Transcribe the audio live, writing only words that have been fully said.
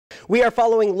We are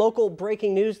following local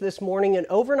breaking news this morning. An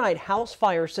overnight house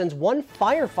fire sends one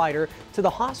firefighter to the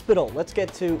hospital. Let's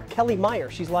get to Kelly Meyer.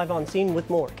 She's live on scene with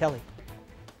more. Kelly.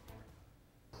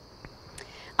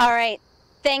 All right.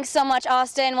 Thanks so much,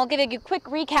 Austin. We'll give you a quick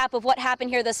recap of what happened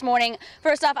here this morning.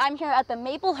 First off, I'm here at the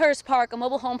Maplehurst Park, a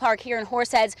mobile home park here in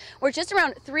Horseheads, where just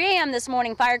around 3 a.m. this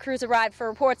morning, fire crews arrived for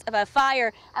reports of a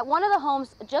fire at one of the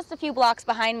homes just a few blocks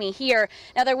behind me here.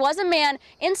 Now, there was a man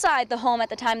inside the home at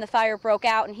the time the fire broke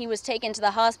out, and he was taken to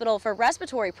the hospital for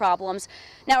respiratory problems.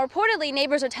 Now, reportedly,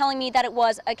 neighbors are telling me that it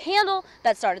was a candle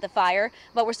that started the fire,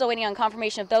 but we're still waiting on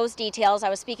confirmation of those details.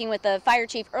 I was speaking with the fire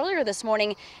chief earlier this morning,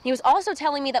 and he was also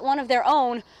telling me that one of the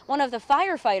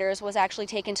firefighters was actually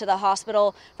taken to the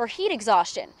hospital for heat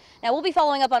exhaustion. Now, we'll be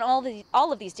following up on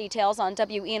all of these details on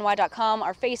WENY.com,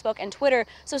 our Facebook and Twitter,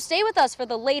 so stay with us for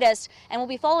the latest, and we'll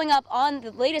be following up on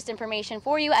the latest information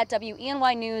for you at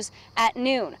WENY News at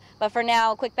noon. But for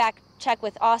now, quick check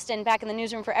with Austin back in the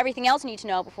newsroom for everything else you need to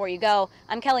know before you go.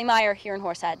 I'm Kelly Meyer here in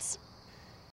Horseheads.